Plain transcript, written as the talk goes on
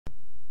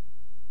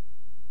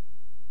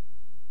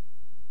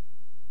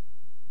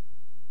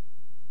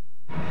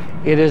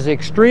It is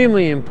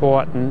extremely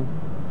important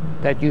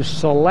that you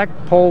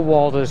select pole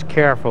vaulters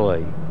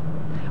carefully.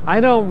 I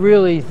don't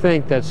really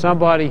think that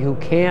somebody who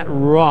can't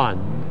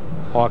run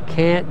or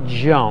can't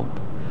jump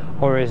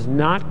or is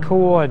not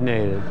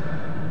coordinated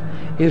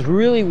is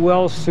really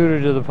well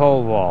suited to the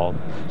pole vault.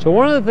 So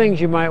one of the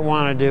things you might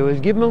want to do is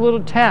give them a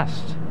little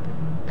test.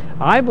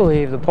 I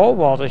believe the pole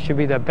vaulter should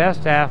be the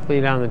best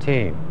athlete on the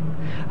team.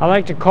 I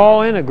like to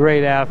call in a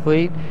great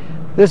athlete.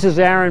 This is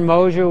Aaron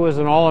Mosier, who was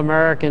an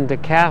All-American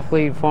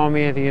decathlete for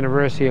me at the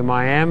University of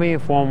Miami, a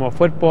former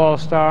football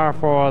star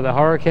for the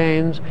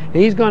Hurricanes. And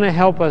he's going to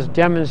help us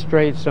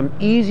demonstrate some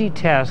easy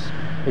tests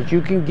that you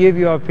can give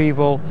your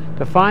people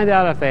to find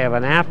out if they have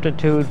an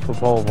aptitude for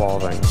pole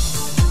vaulting.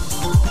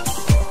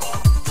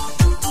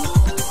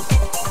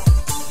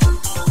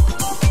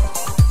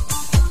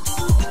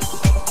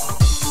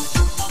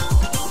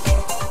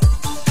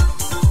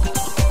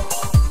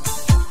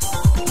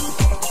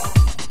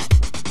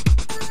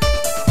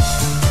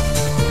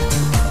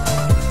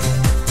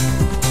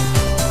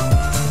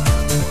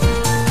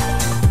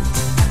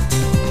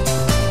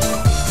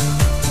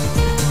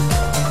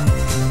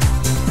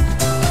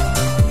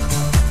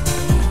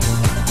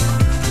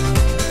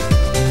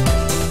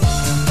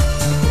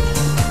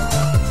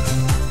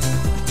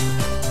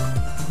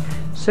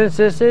 Since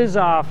this is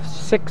our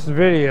 6th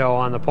video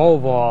on the pole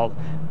vault,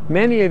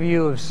 many of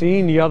you have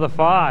seen the other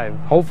 5,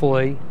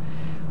 hopefully.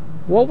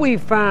 What we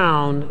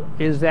found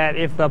is that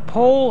if the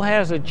pole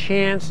has a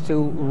chance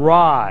to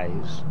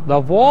rise,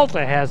 the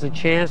vaulter has a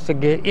chance to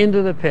get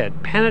into the pit,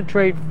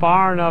 penetrate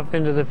far enough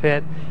into the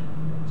pit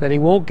that he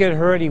won't get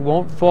hurt, he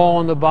won't fall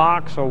in the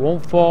box, or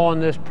won't fall in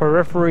this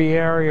periphery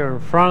area in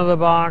front of the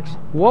box.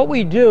 What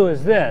we do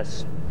is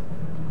this.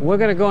 We're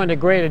going to go into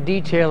greater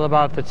detail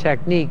about the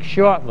technique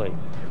shortly.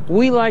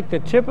 We like the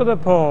tip of the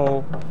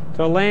pole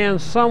to land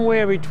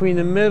somewhere between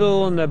the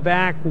middle and the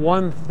back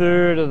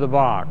 1/3 of the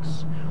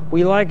box.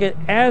 We like it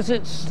as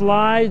it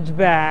slides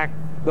back,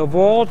 the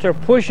vaulter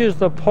pushes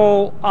the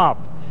pole up,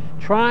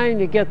 trying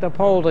to get the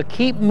pole to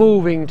keep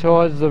moving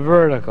towards the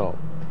vertical.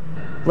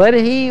 Let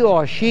he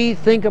or she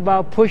think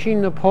about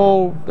pushing the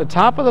pole, the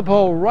top of the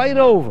pole, right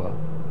over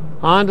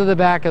onto the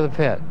back of the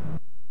pit.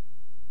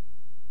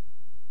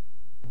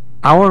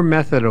 Our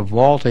method of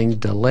vaulting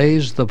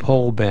delays the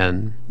pole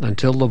bend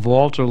until the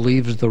vaulter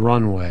leaves the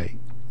runway.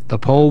 The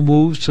pole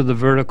moves to the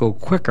vertical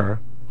quicker,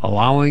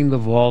 allowing the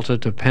vaulter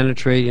to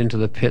penetrate into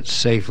the pit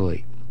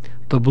safely.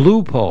 The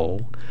blue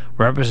pole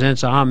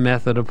represents our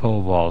method of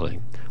pole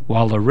vaulting,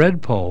 while the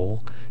red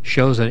pole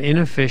shows an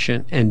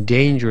inefficient and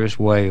dangerous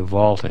way of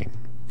vaulting.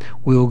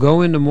 We will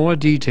go into more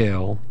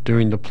detail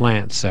during the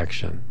plant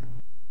section.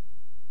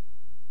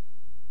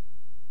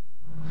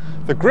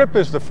 The grip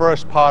is the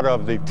first part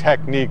of the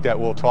technique that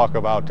we'll talk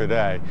about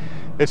today.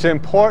 It's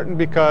important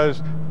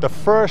because the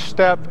first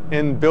step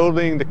in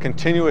building the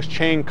continuous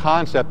chain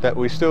concept that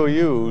we still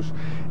use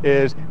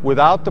is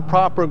without the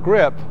proper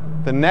grip,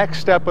 the next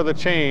step of the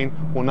chain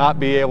will not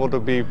be able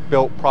to be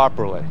built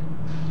properly.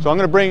 So I'm going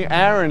to bring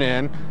Aaron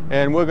in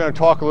and we're going to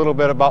talk a little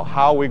bit about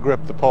how we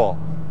grip the pole.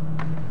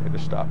 Let me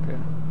just stop here.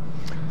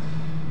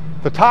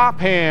 The top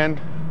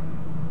hand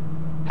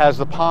has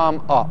the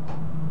palm up.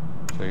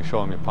 So you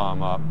show them your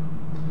palm up.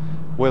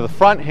 Where the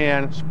front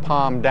hand's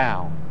palm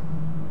down.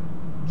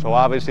 So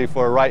obviously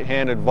for a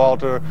right-handed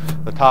vaulter,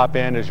 the top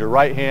end is your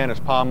right hand is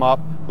palm up,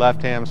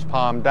 left hand's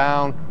palm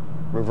down,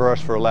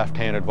 reverse for a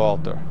left-handed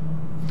vaulter.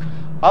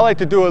 I like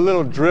to do a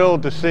little drill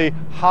to see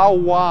how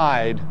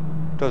wide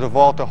does a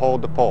vaulter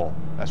hold the pole.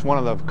 That's one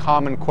of the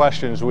common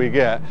questions we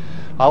get.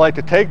 I like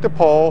to take the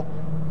pole,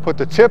 put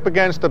the tip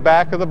against the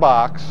back of the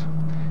box,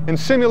 and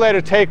simulate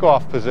a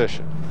takeoff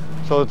position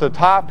so that the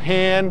top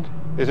hand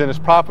is in its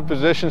proper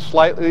position,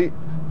 slightly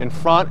in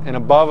front and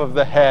above of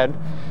the head,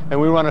 and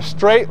we run a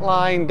straight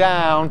line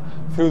down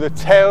through the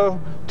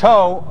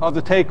toe of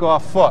the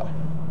takeoff foot.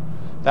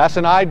 That's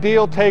an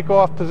ideal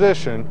takeoff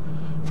position.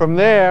 From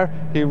there,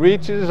 he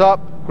reaches up,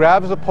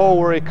 grabs the pole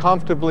where he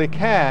comfortably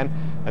can,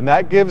 and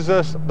that gives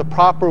us the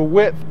proper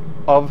width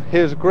of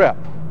his grip.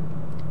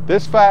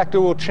 This factor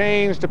will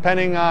change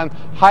depending on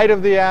height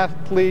of the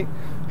athlete,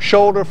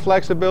 shoulder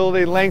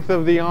flexibility, length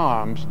of the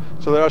arms,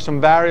 so there are some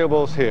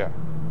variables here.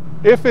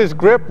 If his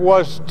grip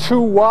was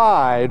too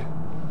wide,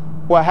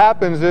 what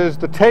happens is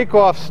the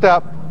takeoff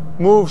step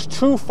moves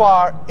too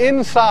far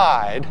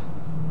inside,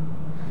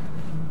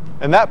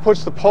 and that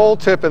puts the pole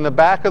tip in the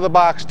back of the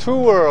box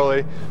too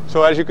early,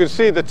 so as you can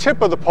see, the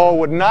tip of the pole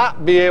would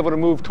not be able to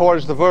move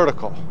towards the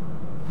vertical.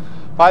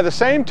 By the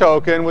same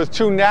token, with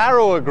too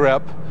narrow a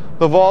grip,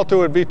 the vaulter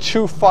would be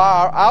too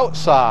far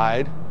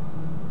outside,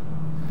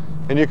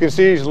 and you can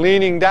see he's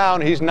leaning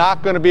down. He's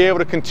not going to be able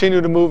to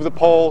continue to move the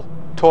pole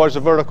towards the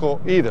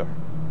vertical either.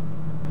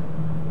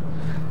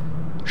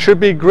 Should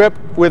be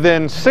gripped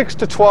within 6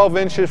 to 12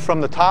 inches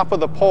from the top of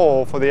the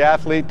pole for the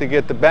athlete to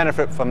get the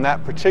benefit from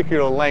that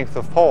particular length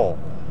of pole.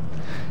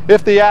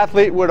 If the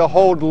athlete were to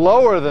hold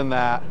lower than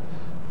that,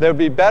 they'd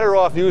be better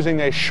off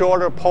using a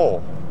shorter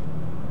pole.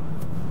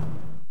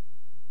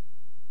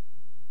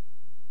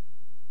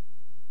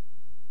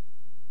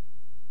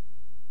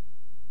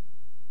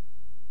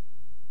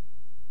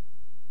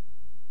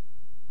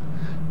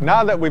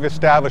 Now that we've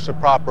established a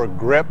proper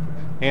grip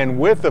and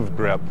width of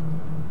grip,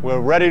 we're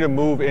ready to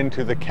move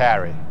into the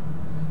carry.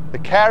 The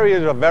carry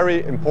is a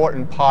very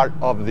important part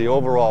of the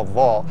overall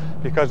vault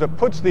because it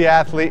puts the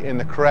athlete in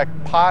the correct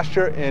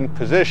posture and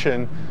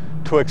position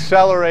to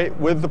accelerate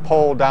with the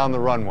pole down the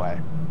runway.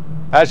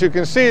 As you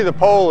can see, the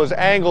pole is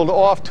angled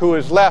off to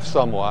his left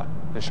somewhat.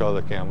 To show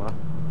the camera.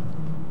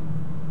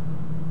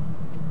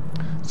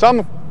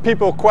 Some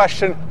people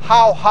question,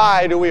 how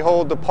high do we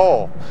hold the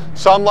pole?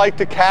 Some like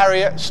to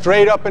carry it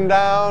straight up and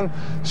down.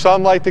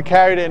 Some like to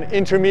carry it in an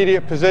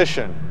intermediate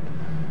position.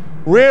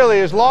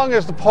 Really, as long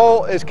as the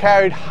pole is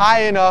carried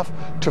high enough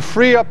to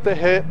free up the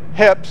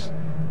hips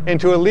and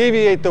to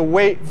alleviate the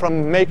weight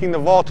from making the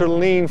vaulter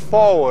lean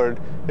forward,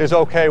 is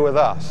okay with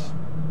us.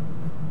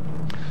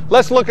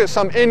 Let's look at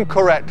some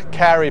incorrect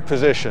carry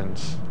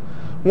positions.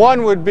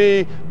 One would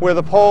be where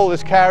the pole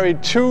is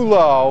carried too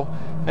low,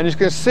 and as you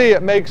can see,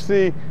 it makes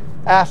the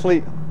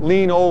athlete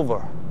lean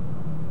over.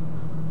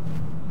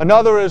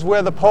 Another is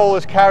where the pole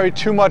is carried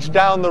too much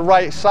down the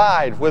right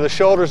side, where the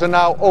shoulders are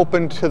now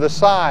open to the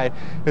side.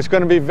 It's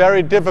going to be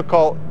very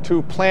difficult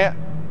to plant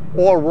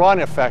or run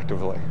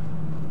effectively.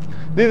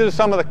 These are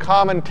some of the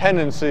common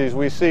tendencies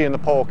we see in the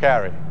pole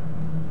carry.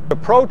 The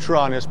approach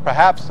run is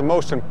perhaps the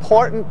most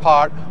important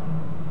part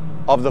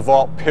of the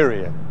vault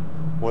period.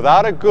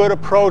 Without a good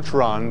approach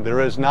run, there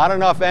is not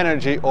enough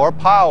energy or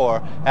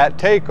power at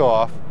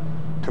takeoff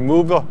to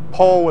move the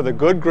pole with a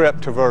good grip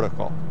to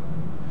vertical.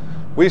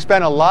 We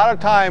spend a lot of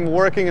time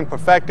working and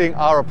perfecting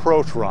our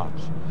approach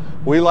runs.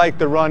 We like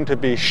the run to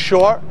be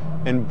short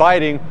and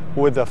biting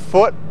with the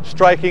foot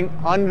striking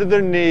under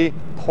the knee,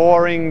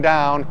 pouring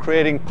down,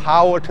 creating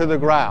power to the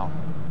ground.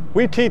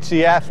 We teach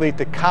the athlete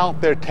to count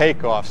their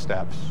takeoff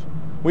steps.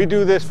 We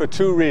do this for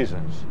two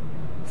reasons.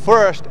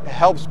 First, it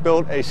helps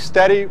build a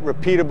steady,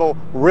 repeatable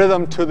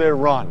rhythm to their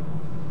run.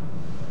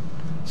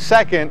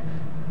 Second,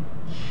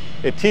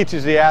 it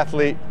teaches the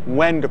athlete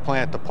when to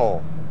plant the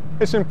pole.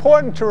 It's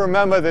important to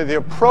remember that the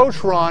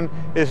approach run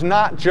is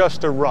not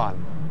just a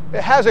run.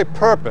 It has a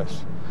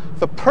purpose.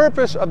 The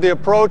purpose of the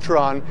approach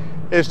run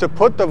is to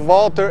put the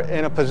vaulter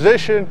in a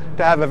position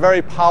to have a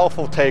very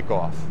powerful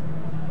takeoff.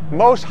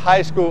 Most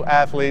high school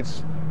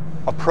athletes'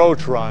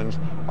 approach runs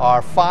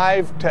are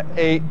 5 to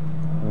 8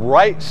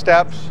 right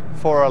steps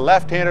for a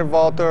left-handed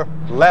vaulter,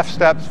 left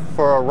steps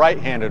for a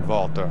right-handed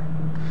vaulter.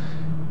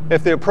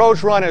 If the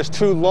approach run is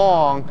too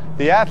long,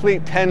 the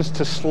athlete tends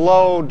to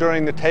slow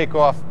during the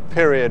takeoff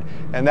period,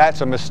 and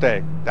that's a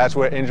mistake. That's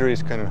where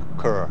injuries can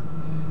occur.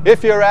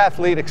 If your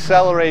athlete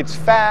accelerates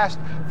fast,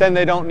 then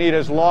they don't need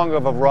as long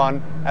of a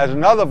run as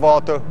another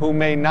vaulter who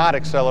may not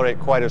accelerate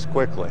quite as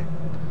quickly.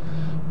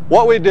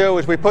 What we do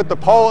is we put the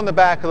pole in the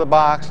back of the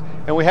box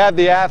and we have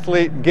the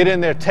athlete get in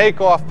their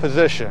takeoff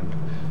position.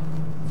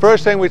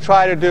 First thing we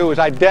try to do is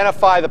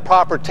identify the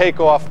proper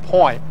takeoff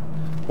point,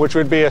 which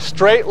would be a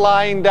straight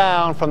line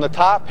down from the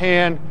top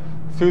hand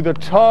through the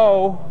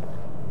toe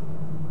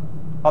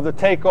of the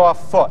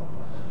takeoff foot.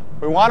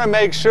 We want to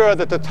make sure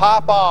that the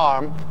top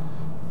arm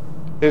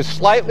is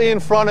slightly in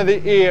front of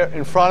the ear,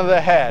 in front of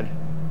the head,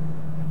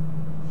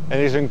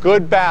 and he's in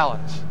good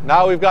balance.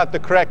 Now we've got the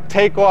correct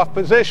takeoff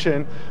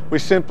position. We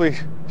simply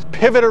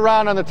pivot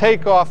around on the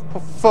takeoff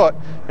foot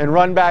and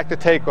run back to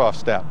takeoff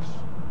steps.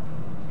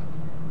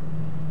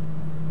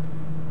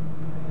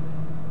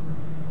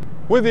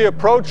 With the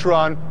approach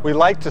run, we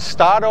like to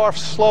start off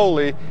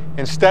slowly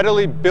and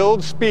steadily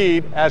build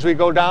speed as we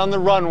go down the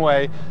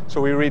runway so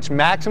we reach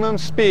maximum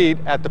speed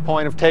at the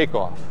point of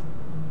takeoff.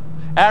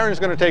 Aaron's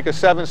going to take a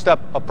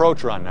 7-step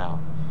approach run now.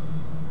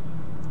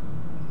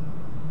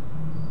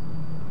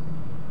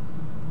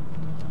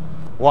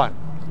 1,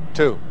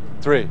 2,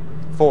 3,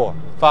 4,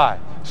 5,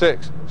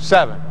 6,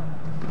 7.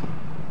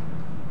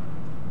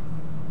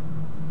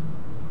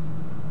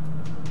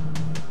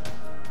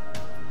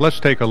 Let's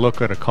take a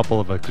look at a couple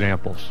of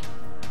examples.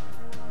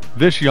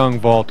 This young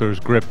vaulter's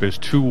grip is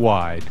too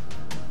wide,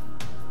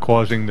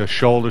 causing the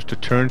shoulders to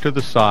turn to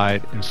the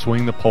side and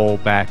swing the pole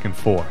back and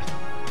forth.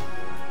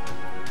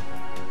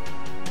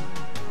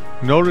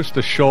 Notice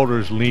the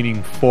shoulders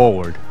leaning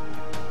forward,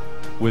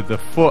 with the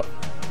foot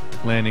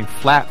landing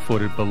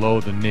flat-footed below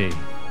the knee.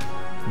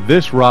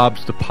 This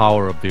robs the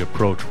power of the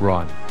approach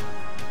run.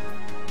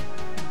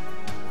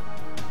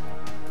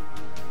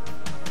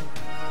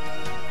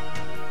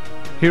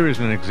 Here is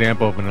an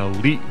example of an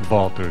elite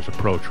vaulter's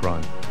approach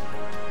run.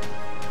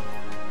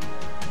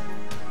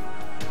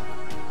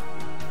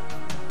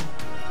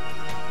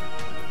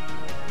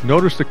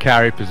 Notice the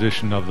carry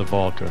position of the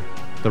vaulter.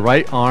 The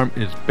right arm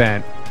is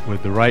bent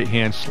with the right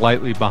hand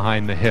slightly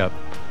behind the hip,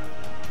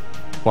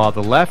 while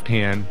the left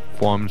hand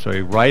forms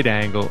a right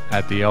angle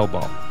at the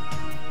elbow.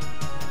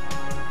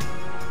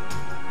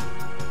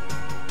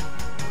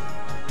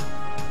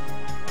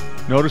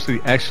 Notice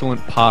the excellent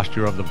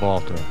posture of the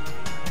vaulter,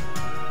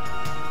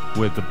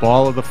 with the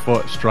ball of the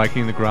foot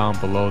striking the ground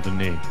below the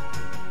knee.